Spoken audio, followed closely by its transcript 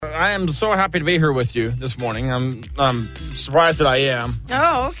I am so happy to be here with you this morning. I'm surprised that I am.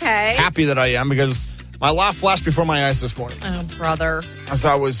 Oh, okay. Happy that I am because my laugh flashed before my eyes this morning. Oh, brother. As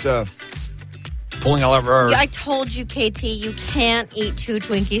I was pulling all over. I told you, KT, you can't eat 2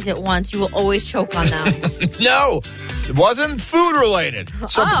 Twinkies at once. You will always choke on them. No, it wasn't food related.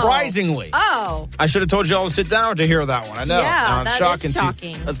 Surprisingly. Oh. I should have told you all to sit down to hear that one. I know. Yeah, It's that is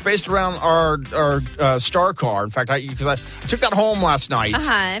shocking. It's based around our Star car. In fact, because I took that home last night.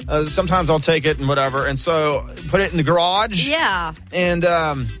 Uh-huh. Sometimes I'll take it and whatever. And so put it in the garage. Yeah. And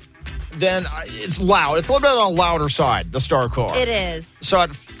then it's loud. It's a little bit on the louder side, the Star car. It is. So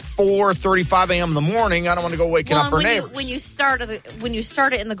at 4:35 a.m. in the morning, I don't want to go waking up our neighbors. When you start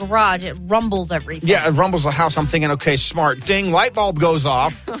it in the garage, it rumbles everything. Yeah, it rumbles the house. I'm thinking, okay, smart. Ding, light bulb goes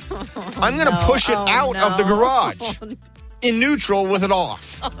off. I'm going to push it out of the garage in neutral with it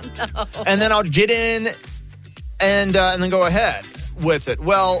off. Oh, no. And then I'll get in and then go ahead with it.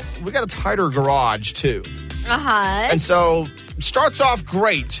 Well, we got a tighter garage, too. Uh-huh. And so starts off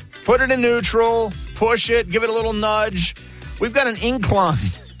great. Put it in neutral, push it, give it a little nudge. We've got an incline.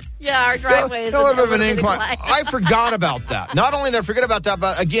 Yeah, our driveway is a little bit of an incline. I forgot about that. Not only did I forget about that,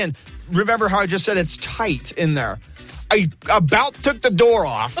 but again, remember how I just said it's tight in there. I about took the door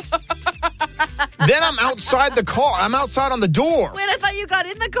off. Then I'm outside the car. I'm outside on the door. Wait, I thought you got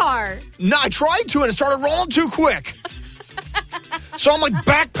in the car. No, I tried to, and it started rolling too quick. So I'm like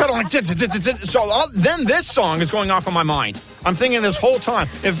backpedaling. Then this song is going off in my mind. I'm thinking this whole time,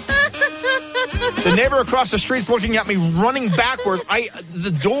 if the neighbor across the street's looking at me running backwards,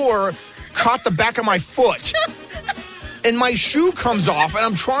 the door caught the back of my foot. And my shoe comes off, and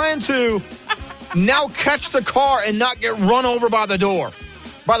I'm trying to now catch the car and not get run over by the door,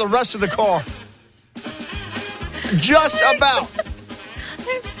 by the rest of the car. Just about.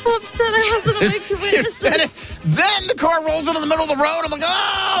 I'm so upset I wasn't awake to witness this. Then the car rolls into the middle of the road. I'm like,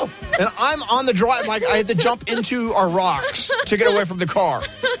 oh! And I'm on the drive. Like, I had to jump into our rocks to get away from the car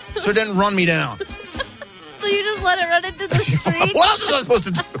so it didn't run me down. So you just let it run into the street? What else was I supposed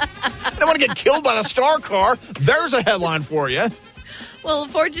to do? I don't want to get killed by a Star car. There's a headline for you. Well,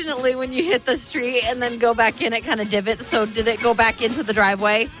 fortunately, when you hit the street and then go back in, it kind of divots. So did it go back into the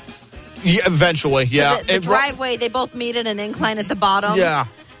driveway? Yeah, eventually, yeah. The driveway, they both meet at an incline at the bottom? Yeah.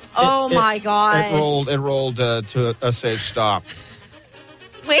 Oh, my gosh. It rolled to a safe stop.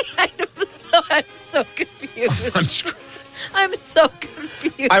 Wait, I'm so confused. I'm so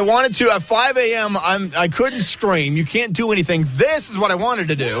confused. I wanted to, at 5 a.m., I couldn't scream. You can't do anything. This is what I wanted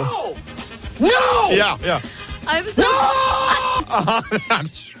to do. No! Yeah. I'm so... I'm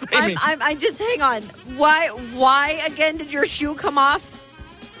screaming. I just, hang on. Why, again, did your shoe come off?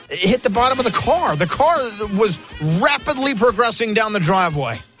 It hit the bottom of the car. The car was rapidly progressing down the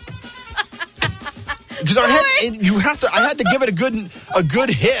driveway. Because I had to give it a good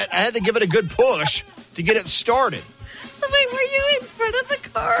hit. I had to give it a good push to get it started. So wait, were you in front of the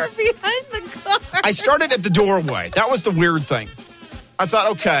car or behind the car? I started at the doorway. That was the weird thing. I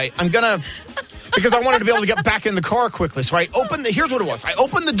thought, okay, because I wanted to be able to get back in the car quickly. So here's what it was. I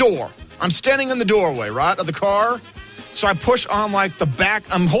opened the door. I'm standing in the doorway, right, of the car. So I push on like the back.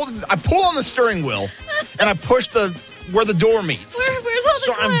 I pull on the steering wheel and I push where the door meets. Where's all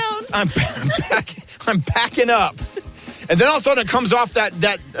the clowns? I'm backing up. And then all of a sudden it comes off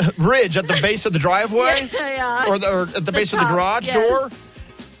that ridge at the base of the driveway. Yeah. Or at the base of the garage door.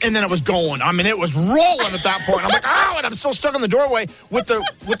 And then it was going. I mean, it was rolling at that point. I'm like, oh, and I'm still stuck in the doorway with the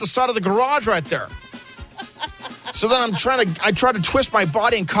side of the garage right there. So then I tried to twist my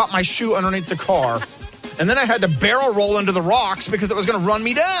body and caught my shoe underneath the car. And then I had to barrel roll into the rocks because it was going to run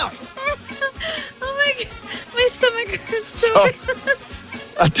me down. Oh my God. My stomach hurts so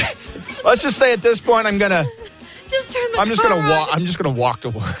bad. Let's just say at this point I'm going to just turn the car I'm just going to walk to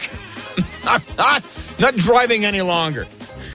work. I'm not driving any longer.